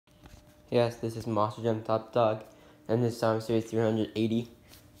Yes, this is Monster Jam Top Dog, and this time Series 380,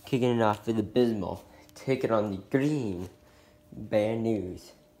 kicking it off with Abysmal, taking on the green Bad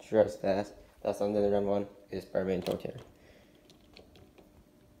News. Trust that. That's on the round one is Spider-Man Torterra.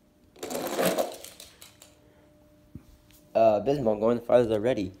 Abysmal going the farthest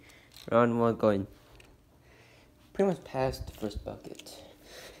already. Round one going pretty much past the first bucket.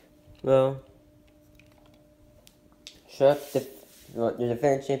 Well, Shark, your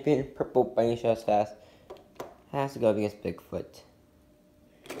defending champion, Purple Bunny Shots Fast, has to go up against Bigfoot.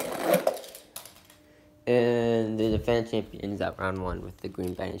 And the defending champion is at round one with the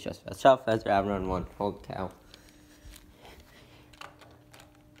green Bunny Shots Fast. Shots Fast are at round one. Holy cow.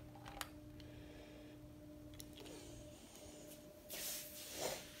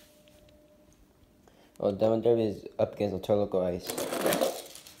 Well, Demo Derby is up against Loco Ice.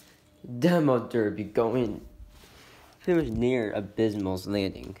 Demo Derby going pretty much near Abysmal's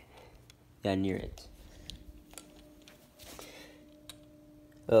landing. Yeah, near it.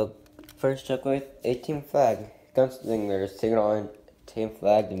 Well, first check with a Team Flag. Gunslingers taking on Team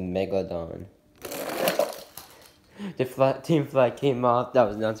Flag and Megalodon. The Team Flag came off. That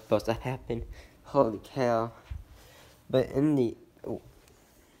was not supposed to happen. Holy cow. But in the... Oh.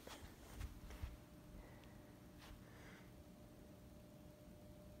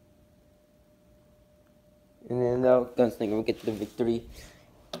 And then now Gunslinger will get the victory.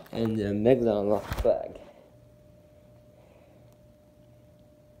 And the Megalodon lost the flag.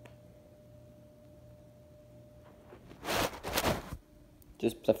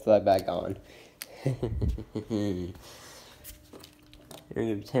 Just put the flag back on. You're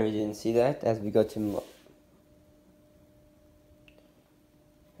gonna pretend we didn't see that as we go to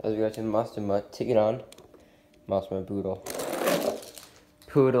Monster Mutt, take it on Monster Mutt Poodle.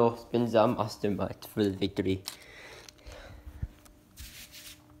 Poodle spins on Monster Mutt for the victory.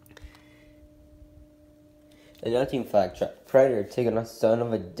 Another Team Flag track. Predator taking on Son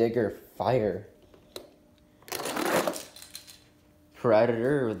of a Digger Fire.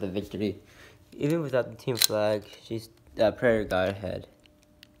 Predator with the victory. Even without the Team Flag, Predator got ahead.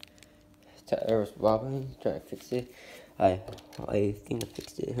 Tyler was wobbling, trying to fix it. I think I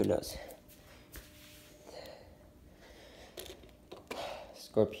fixed it, who knows.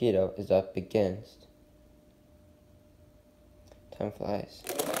 Scorpedo is up against Time Flies.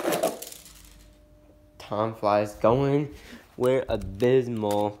 Time Flies going where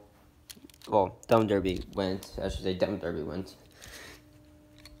Abysmal, well, Dumb Derby went. I should say Dumb Derby went.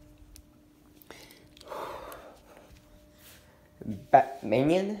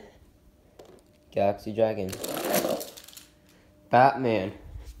 Batmanian? Galaxy Dragon. Batman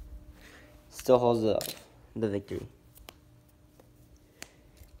still holds up the victory.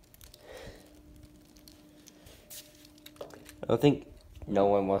 I don't think no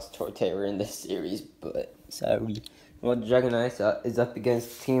one wants Torterra in this series, but sorry. Well, Dragon Ice is up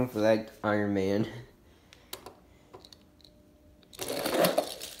against Team Flag Iron Man.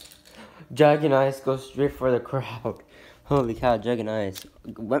 Dragon Ice goes straight for the crowd. Holy cow, Dragon Ice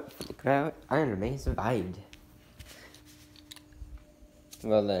went for the crowd. Iron Man survived.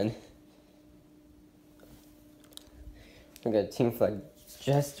 Well then. We got Team Flag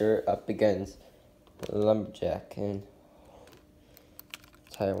Jester up against Lumberjack and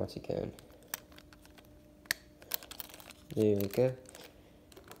Tyre once again. There we go.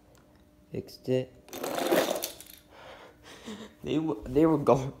 Fixed it. They were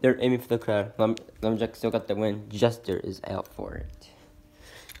going. They're aiming for the crowd. Lumberjack still got the win. Jester is out for it.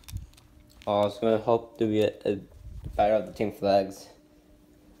 Also, gonna hope to be a battle of the Team Flags.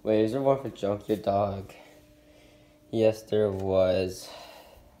 Wait, is there one for Junkyard Dog? Yes, there was.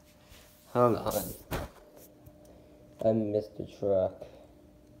 Hold on. I missed the truck.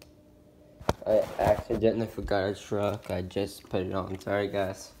 I accidentally forgot a truck. I just put it on. Sorry,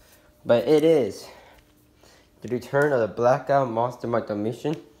 guys. But it is the return of the Blackout Monster Mutt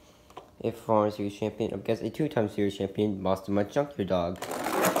Mission, a former series champion against a two-time series champion, Monster Mutt Junkyard Dog.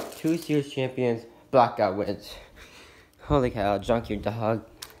 Two series champions, Blackout wins. Holy cow, Junkyard Dog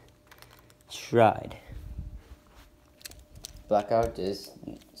tried. Blackout just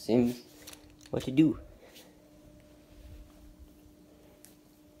seems what to do.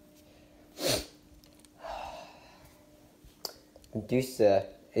 Medusa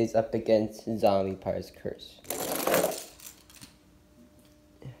is up against Zombie Pirate's Curse.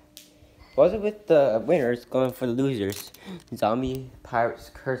 Was it with the winners going for the losers? Zombie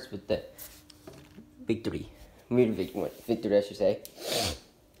Pirate's Curse with the victory. Victory, I should say.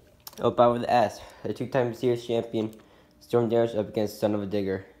 Oh, Power with the S. The two-time series champion, Storm Dash up against Son of a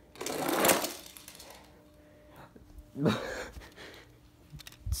Digger.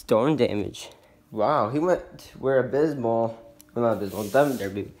 storm damage. Wow, he went where Abysmal, well not Abysmal, Diamond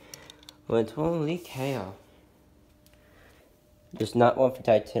Derby went. Holy cow. There's not one for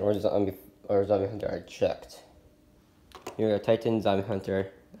Titan or Zombie Hunter, I checked. Here we go, Titan, Zombie Hunter,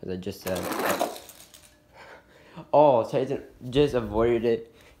 as I just said. Oh, Titan just avoided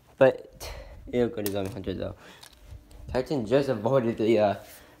it, but it'll go to Zombie Hunter though. Titan just avoided the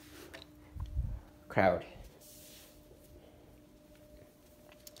crowd.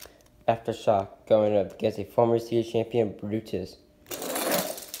 Aftershock going up against a former series champion, Brutus.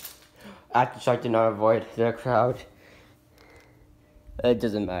 Aftershock did not avoid the crowd. It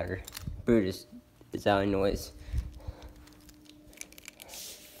doesn't matter. Brutus is out of noise.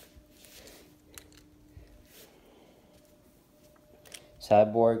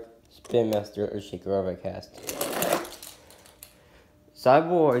 Cyborg, Spin Master, or Shaker Overcast.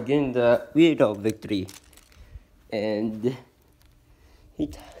 Cyborg getting the Weirdo victory. And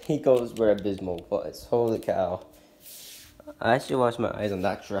he goes where Abysmal was. Holy cow. I should watch my eyes on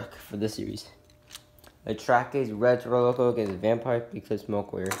that track for this series. The track is Red Loco against Vampire because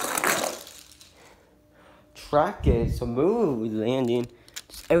Smokeware. Track is smooth landing.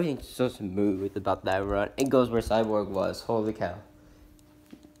 Just everything's so smooth about that run. It goes where Cyborg was. Holy cow.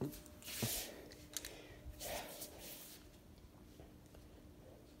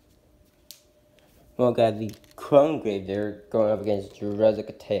 Well, got the Chrome Graver going up against Jurassic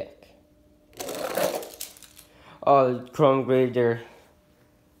Attack. Oh, the Chrome Graver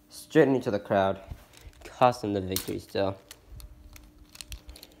straight into the crowd. Cost him the victory still.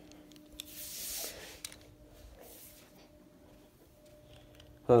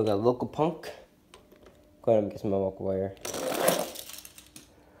 Well, we got Local Punk going up against Mohawk Warrior.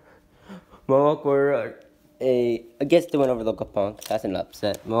 Mohawk Warrior gets the win over Local Punk. That's an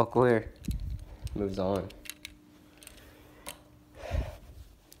upset. Mohawk Warrior moves on.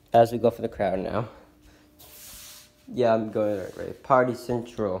 As we go for the crowd now. Yeah, I'm going right. Party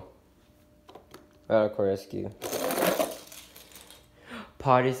Central. Radical Rescue.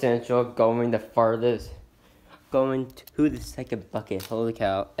 Party Central going the farthest. Going to the second bucket. Holy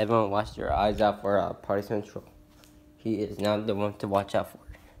cow. Everyone watch your eyes out for Party Central. He is now the one to watch out for.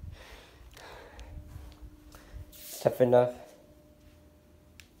 Tough enough.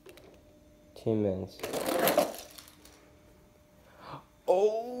 2 minutes.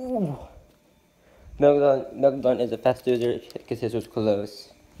 Oh! Megalodon is a fast loser because his was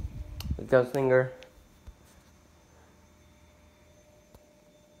close. The Gunslinger.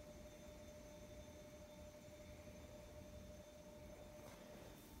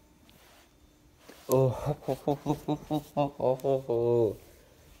 Oh,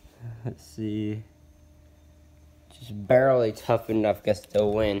 let's see. Just barely tough enough, gets the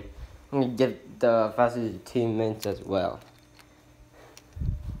win. I'm gonna give the fastest 2 minutes as well.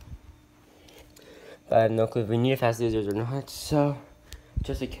 But I have no clue if we need fast losers or not, so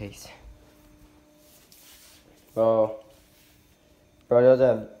just in case. Well,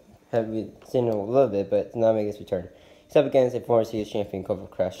 Brothers have we seen him a little bit, but it's not making his return. He's up against a former series champion, Cobra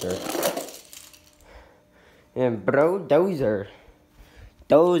Crusher. And Bro Dozer.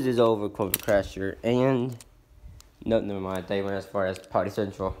 Doze is over Cobra Crusher. And no, never mind. They went as far as Party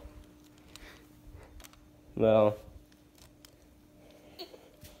Central. Well,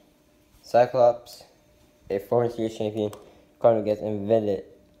 Cyclops, a former series champion, going against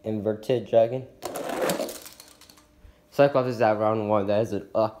Inverted Dragon. Cyclops is at round 1. That is an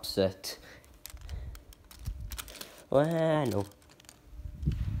upset. Well, I know.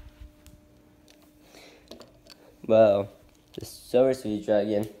 Well, the Silver Sea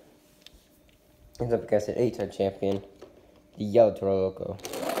Dragon is up against an 8-time champion, the Yellow Toro Loco.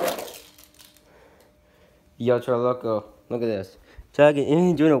 The Yellow Toro Loco, look at this. Dragon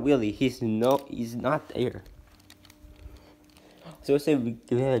isn't doing a wheelie. He's not there. So let's say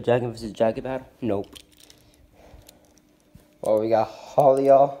do we have a Dragon versus Dragon battle? Nope. Well, we got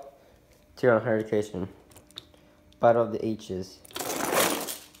Holiol, Tyrion Hurricane. Battle of the H's.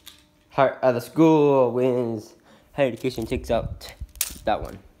 The school wins. Higher Education takes out that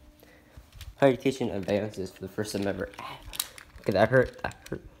one. Higher Education advances for the first time ever. Okay, that hurt. That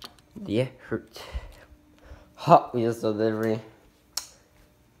hurt. Yeah, hurt. Hot Wheels delivery.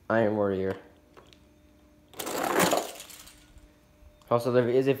 Iron Warrior. Also,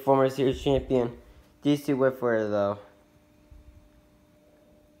 delivery is a former series champion. These two went for it though.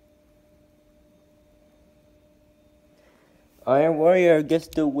 Iron Warrior gets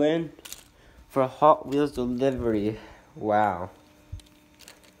the win for Hot Wheels delivery. Wow.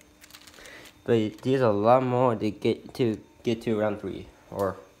 But there's a lot more to get to round 3,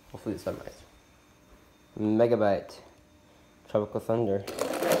 or hopefully the sunrise. Megabyte, Tropical Thunder.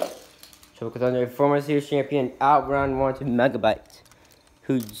 So because under former series champion Outrun 1 to Megabyte,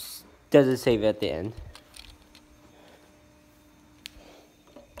 who doesn't save at the end.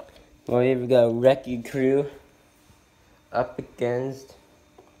 Well, here we go. Wrecking Crew up against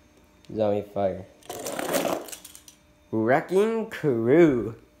Zombie Fire. Wrecking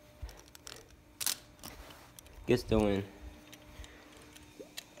Crew gets the win.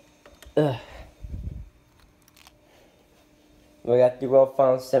 Ugh. We got the World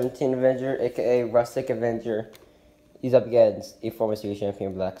Final 17 Avenger, aka Rustic Avenger. He's up against a former series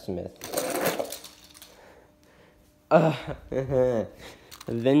champion Blacksmith.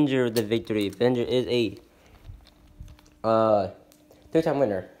 Avenger with the victory. Avenger is a 2-time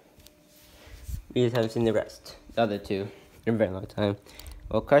winner. We just haven't seen the rest. The other two in a very long time.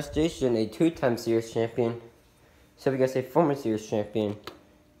 Well, Crush Jason, a 2-time series champion. So we got a former series champion,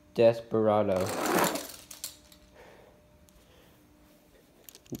 Desperado.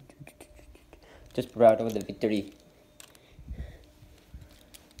 Desperado with the victory.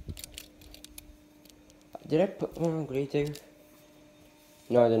 Did I put one on Grave Digger?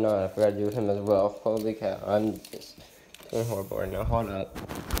 No, I did not. I forgot to do him as well. Holy cow. I'm just doing horrible right now. Hold up.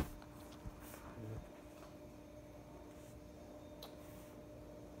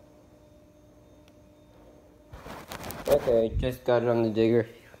 Okay, just got it on the digger.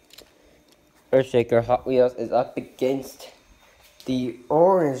 Earthshaker Hot Wheels is up against the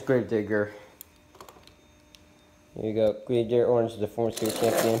orange Grave Digger. Here you go. Grave Digger Orange is the former series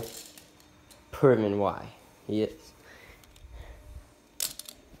champion. Proven why he is.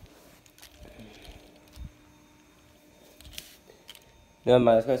 No,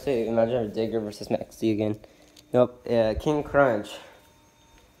 I was gonna say Imaginary Digger versus Maxi again. Nope. King Crunch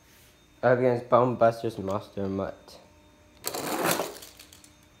up against Bombusters Monster Mutt.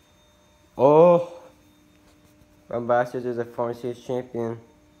 Oh, Bombusters is a former series champion.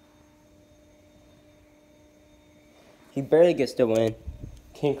 He barely gets the win.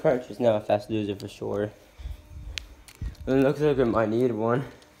 King Crunch is now a fast loser for sure. It looks like it might need one.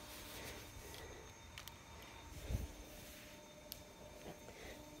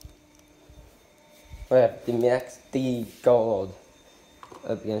 We have the Max D Gold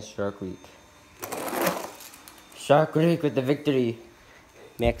up against Shark Week. Shark Week with the victory.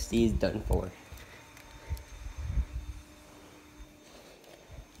 Max D is done for.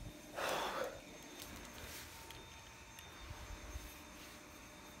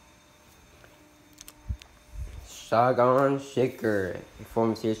 Shogun Shaker, a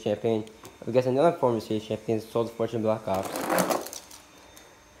former series champion. I guess another former series champion, Soul of Fortune Black Ops.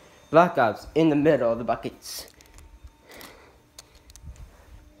 Black Ops in the middle of the buckets.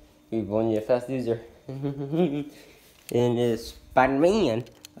 We've won your fast loser. And it's Spider-Man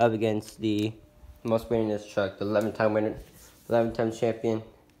up against the most winningest truck, the 11-time winner, 11-time champion,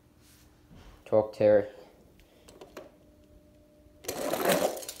 Torque Terror.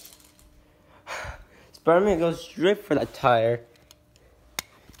 Spider-Man goes straight for that tire.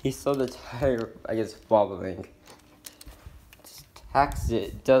 He saw the tire, I guess, wobbling. Just hacks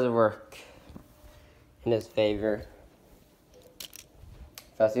it. Doesn't work in his favor.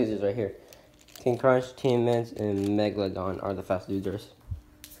 Fast losers right here. King Crunch, Team Mins, and Megalodon are the fast losers.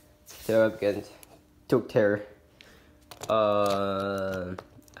 So up against Torque Terror. I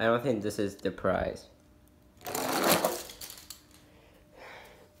don't think this is the prize.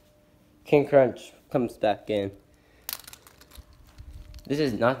 King Crunch comes back in. This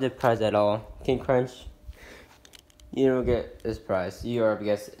is not the prize at all. King Crunch, you don't get this prize. You are up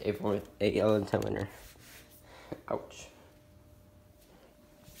against a 11-10 winner. Ouch.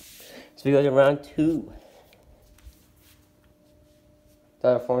 So we go to round 2.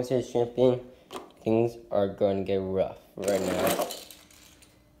 The former series champion. Things are going to get rough right now.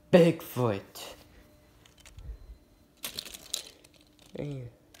 Bigfoot. Man.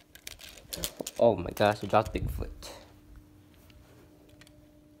 Oh my gosh, I dropped Bigfoot.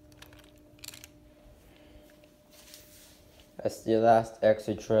 That's the last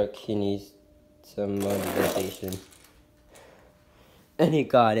extra truck. He needs some motivation. And he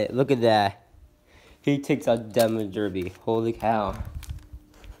got it. Look at that. He takes out Demo Derby. Holy cow.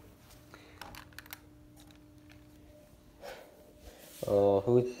 Oh,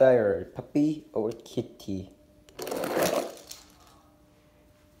 who's better, puppy or kitty?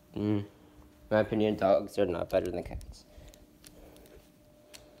 In my opinion, dogs are not better than cats.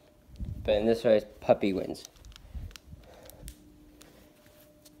 But in this race, puppy wins.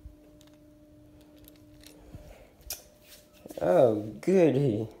 Oh,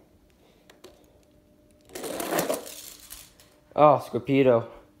 goody. Oh, Scorpedo.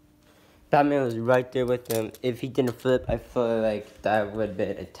 Batman was right there with him. If he didn't flip, I feel like that would have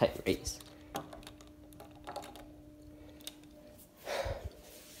been a tight race.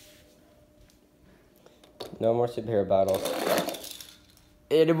 No more superhero battles.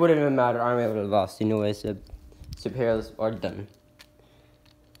 It wouldn't even matter. Army would have lost. Anyways, the superheroes are done.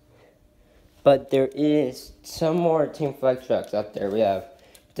 But there is some more Team Flag trucks out there. We have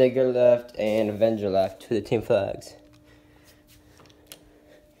Digger left and Avenger left to the Team Flags.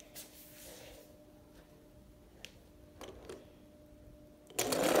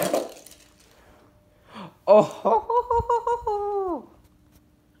 Oh! Ho, ho, ho, ho, ho.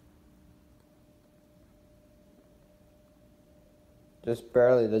 Just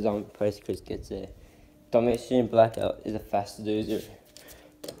barely the zombie price Chris gets it. Dalmatian Blackout is a fast loser.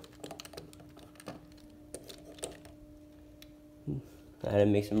 I had to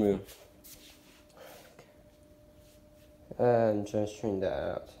make some room. I'm just trying that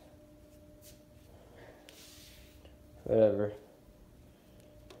out. Whatever.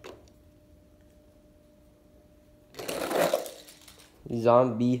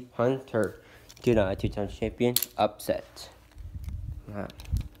 Zombie Hunter. Two-time champion. Upset. Wow.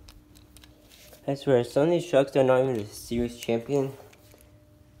 I swear, some of these trucks are not even a series champion.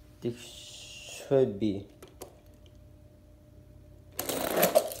 They should be.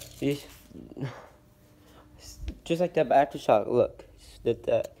 These, just like that aftershock, look.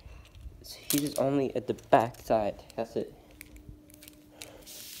 He's just only at the back side. That's it.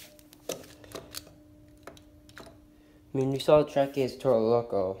 I mean, we saw Track's Toro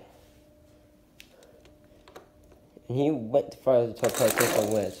Loco. And he went far as the top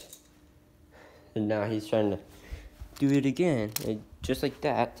PlayStation went. And now he's trying to do it again. And just like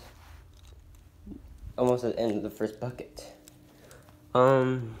that. Almost at the end of the first bucket.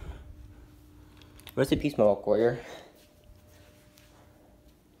 Rest in peace, Mohawk Warrior.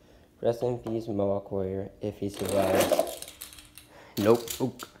 Rest in peace, Mohawk Warrior, if he survives. Nope. Oh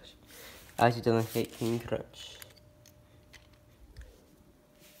gosh. I accidentally hit King Crunch.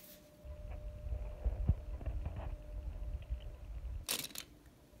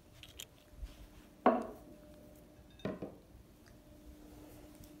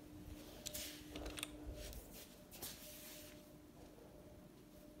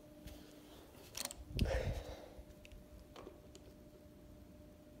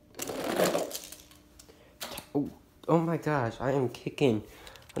 Oh my gosh, I am kicking.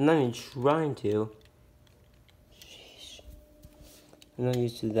 I'm not even trying to. Sheesh. I'm not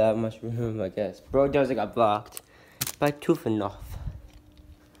used to that much room, I guess. Bro does got blocked by Tufanoff.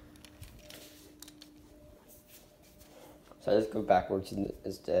 So I just go backwards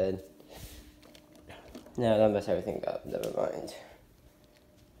instead. No, that messed everything up. Never mind.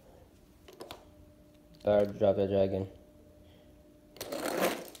 Drop the dragon.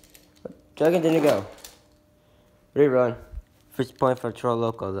 Dragon didn't go. Rerun. First point for Toro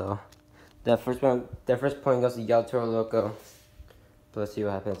Loco though. That first point goes to Yell Toro Loco. Let's see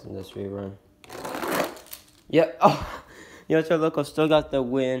what happens in this rerun. Yep. Oh, Yell Toro Loco still got the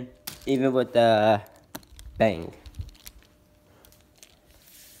win, even with the bang.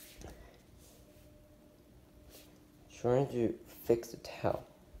 Trying to fix the towel.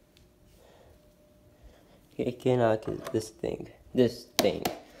 It cannot get this thing. This thing.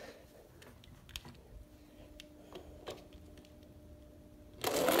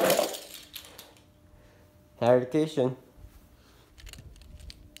 Eradication.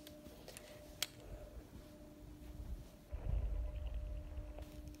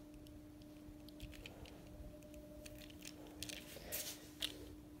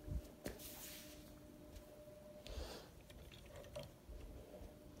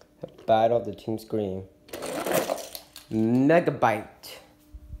 Battle of the Team Scream. Megabyte.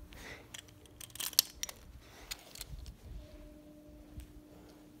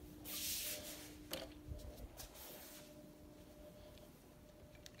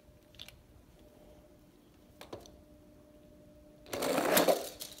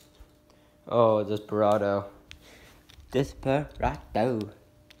 Oh, Desperado. Desperado.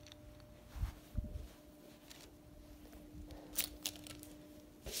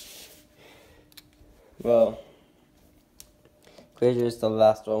 Well, Glacier is the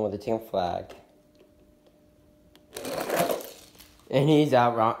last one with the team flag. And he's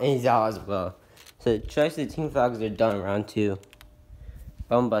out as well. So tries the team flags are done round 2.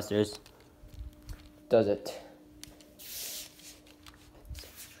 Bone Busters does it.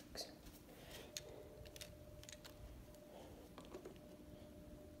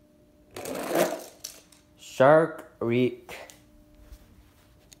 Shark Reek.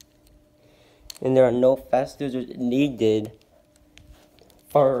 And there are no fast losers needed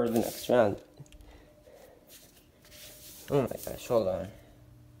for the next round. Oh my gosh, hold on.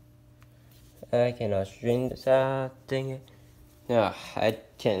 I cannot string this out, dang it. No, I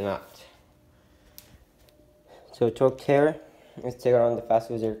cannot. So Torterra, let's take on the Fast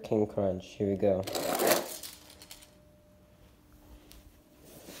Loser King Crunch. Here we go.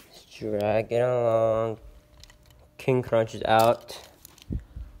 Let's drag it along. King Crunch is out.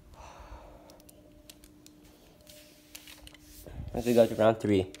 As we go to round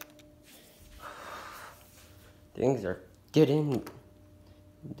 3. Things are getting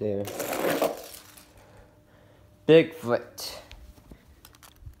there. Bigfoot.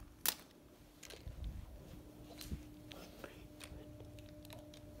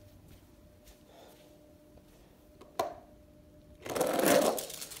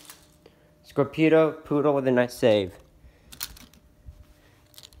 Scorpedo, Poodle with a nice save.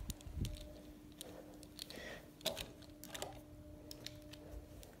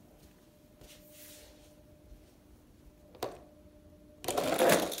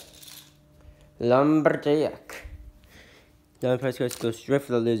 Lumberjack. Now press goes to go straight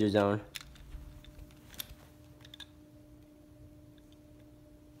for the loser zone.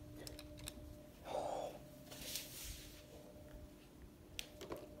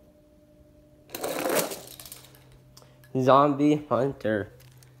 Zombie Hunter.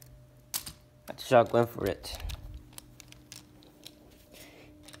 That's a shot, went for it.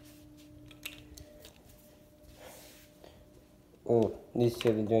 Oh, these two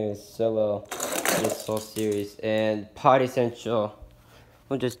have been doing so well this whole series. And Potty Central,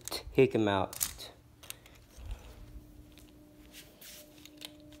 we'll just take him out.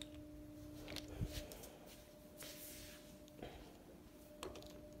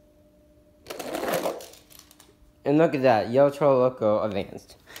 And look at that, Yellow Toro Loco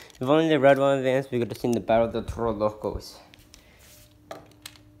advanced. If only the red one advanced, we could have seen the Battle of the Toro Locos.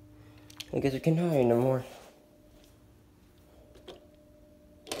 I guess we can't hide no more.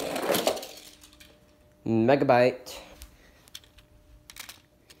 Megabyte.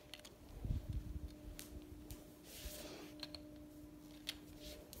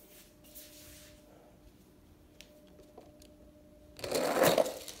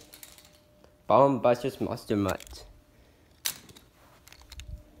 Bombusters Monster Mutt.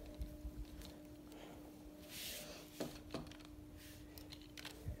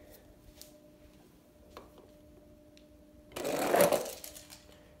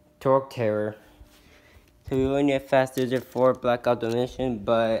 Torterra. So we only have Fast Loser for Blackout Donation,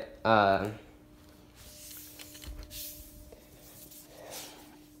 but I'm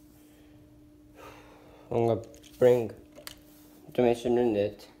gonna bring donation in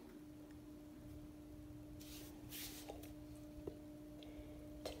it.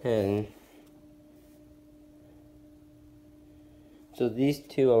 10. So these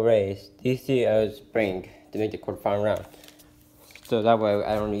two are raised. These two I will bring to make the quarterfinal round. So that way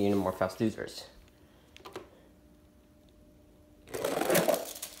I don't need any more Fast Losers.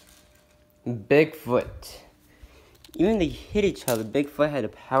 Bigfoot. Even they hit each other, Bigfoot had the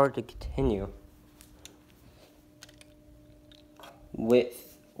power to continue.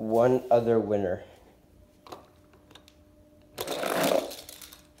 With one other winner.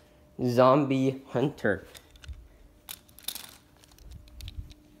 Zombie Hunter.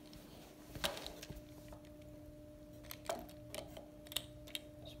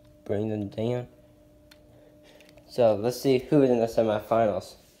 Let's bring them down. So let's see who is in the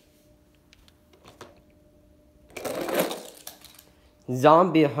semifinals.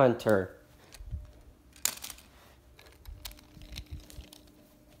 Zombie Hunter.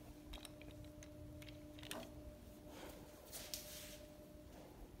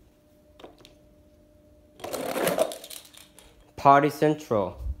 Potty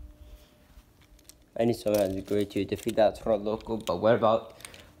Central. I need someone to agree to defeat that Toro Loco, but what about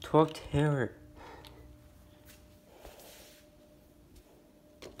Torterra?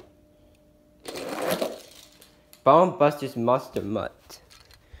 Bombusters Monster Mutt.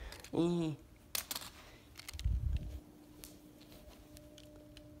 Here's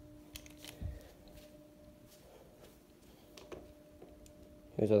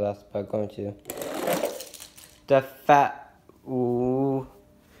the last part going to. The fat. Ooh.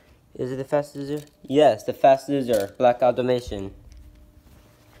 Is it the Fast Loser? Yes, the Fast Loser. Blackout Donation.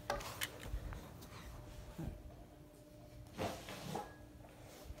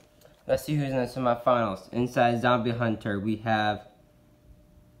 Let's see who's in the semifinals. Inside Zombie Hunter, we have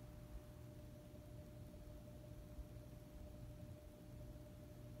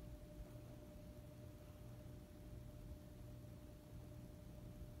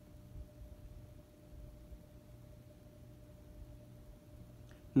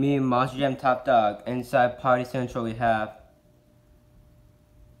me and Monster Jam Top Dog. Inside Potty Central, we have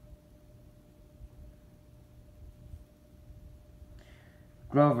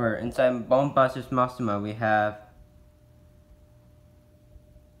Grover. Inside Bonebusters Monster Mutt, we have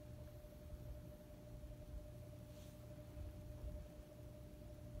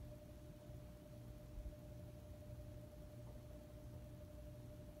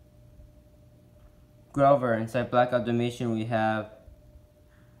Grover. Inside Blackout Dimension, we have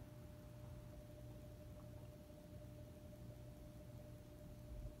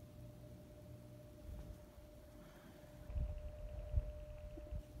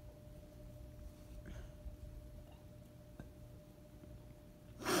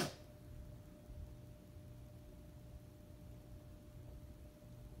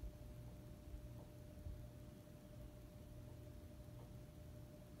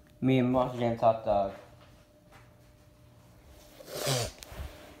me and Monster Jam Top Dog.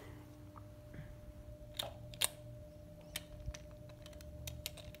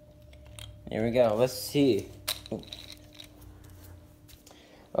 Here we go. Let's see.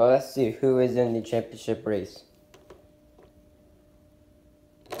 Well, let's see who is in the championship race.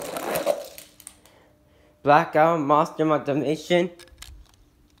 Blackout Monster Dimension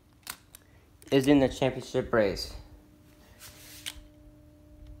is in the championship race.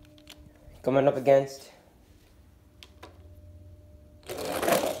 Coming up against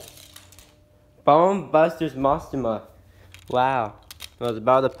Bone Busters Monster. Wow. Well, the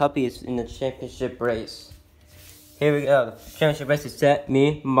Battle of the Puppies in the championship race. Here we go. The championship race is set.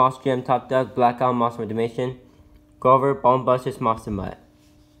 Me, Monster Jam Top Dog, Blackout Monster Dimension, Grover, Bone Busters Monster Mutt.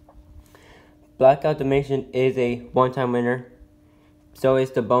 Blackout Dimension is a one-time winner. So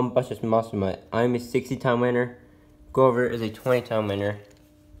is the Bone Busters Monster Mutt. I'm a 60-time winner. Grover is a 20-time winner.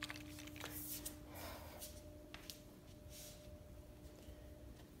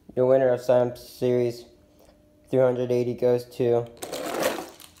 The winner of Sam Series 380 goes to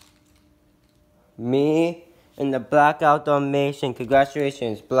me in the Blackout Dimension.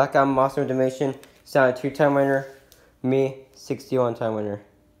 Congratulations. Blackout Monster Dimension, Sam a 2-time winner. Me, 61-time winner.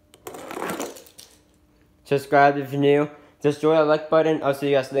 Subscribe if you're new. Just join that like button. I'll see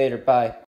you guys later. Bye.